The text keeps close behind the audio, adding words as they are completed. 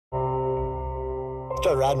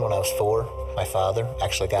Started riding when I was 4. My father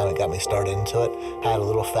actually got me started into it. I had a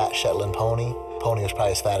little fat Shetland pony. Pony was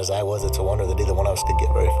probably as fat as I was. It's a wonder that either one of us could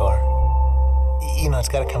get very far. You know, it's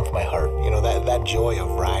got to come from my heart. You know, that joy of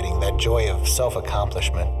riding, that joy of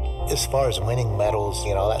self-accomplishment. As far as winning medals,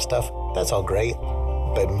 you know, that stuff, that's all great.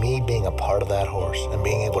 But me being a part of that horse and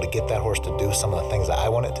being able to get that horse to do some of the things that I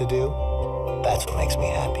want it to do, that's what makes me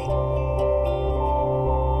happy.